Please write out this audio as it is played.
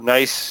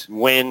nice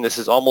win. This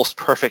is almost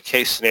perfect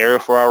case scenario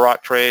for our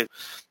rock trade.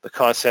 The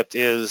concept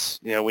is,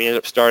 we ended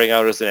up starting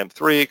out as an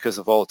M3 because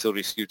the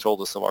volatility skew told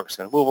us the market's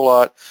going to move a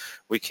lot.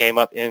 We came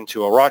up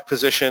into a rock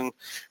position.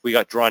 We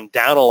got drawn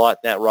down a lot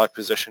in that rock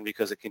position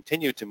because it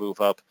continued to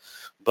move up,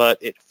 but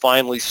it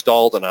finally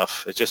stalled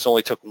enough. It just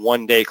only took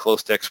one day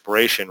close to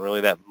expiration.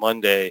 Really, that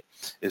Monday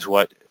is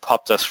what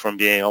popped us from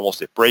being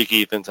almost at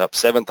break-even to up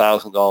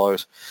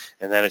 $7,000,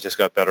 and then it just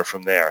got better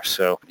from there.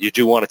 So you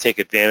do want to take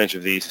advantage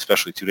of these,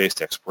 especially 2 days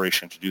to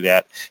expiration, to do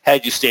that.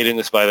 Had you stayed in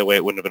this, by the way,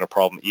 it wouldn't have been a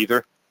problem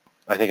either.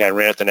 I think I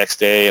ran it the next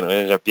day, and it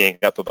ended up being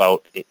up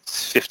about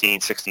 $15,000,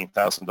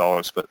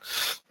 $16,000. But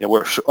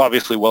we're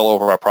obviously well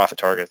over our profit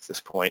target at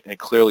this point, and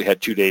clearly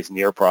had 2 days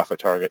near profit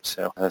target.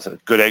 So that's a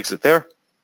good exit there.